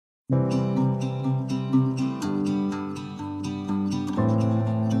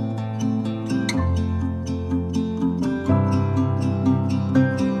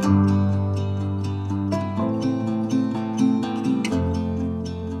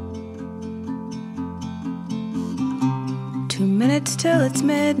Till it's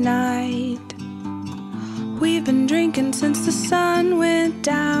midnight. We've been drinking since the sun went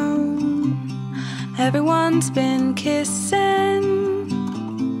down. Everyone's been kissing,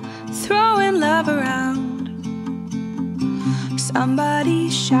 throwing love around.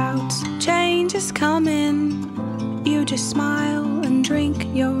 Somebody shouts, change is coming. You just smile and drink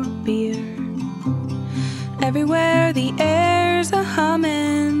your beer. Everywhere the air's a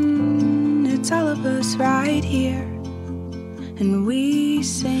humming. It's all of us right here. And we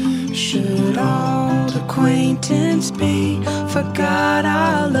sing, should old acquaintance be forgot?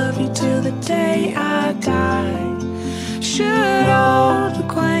 I'll love you till the day I die. Should old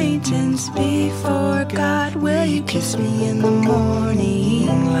acquaintance be forgot? Will you kiss me in the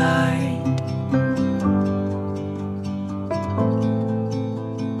morning light?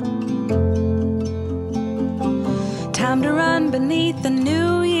 Time to run beneath the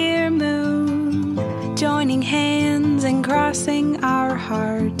New Year moon, joining hands and crossing our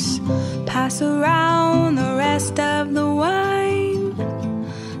hearts. Pass around the rest of the wine.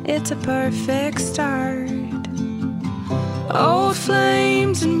 It's a perfect start. Old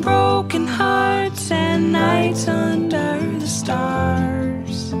flames and broken hearts and nights under the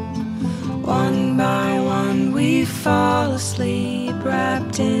stars. One by one we fall asleep,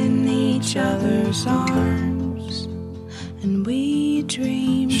 wrapped in each other's arms. And we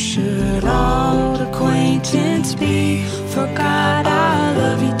dream, should old acquaintance be forgot? I'll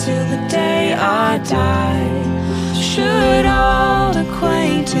love you till the day I die. Should old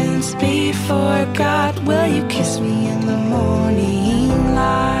acquaintance be forgot? Will you kiss me in the morning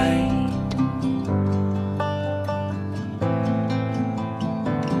light?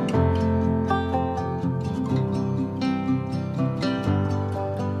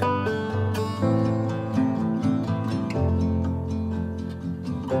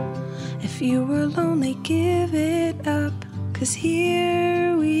 If you were lonely, give it up, 'cause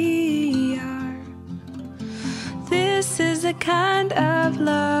here we are. This is the kind of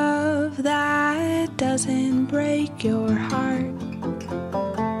love that doesn't break your heart.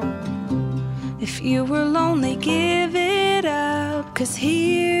 If you were lonely, give it up, 'cause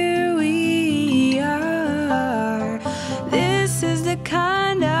here we are. This is the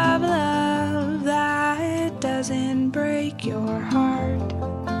kind of love that doesn't break your heart.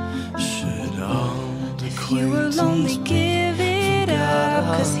 If you were lonely, give it up,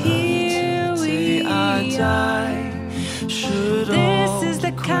 'cause here we are. This is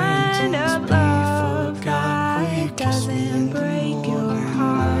the kind of love that doesn't break your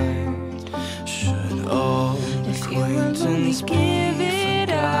heart. If you were lonely, give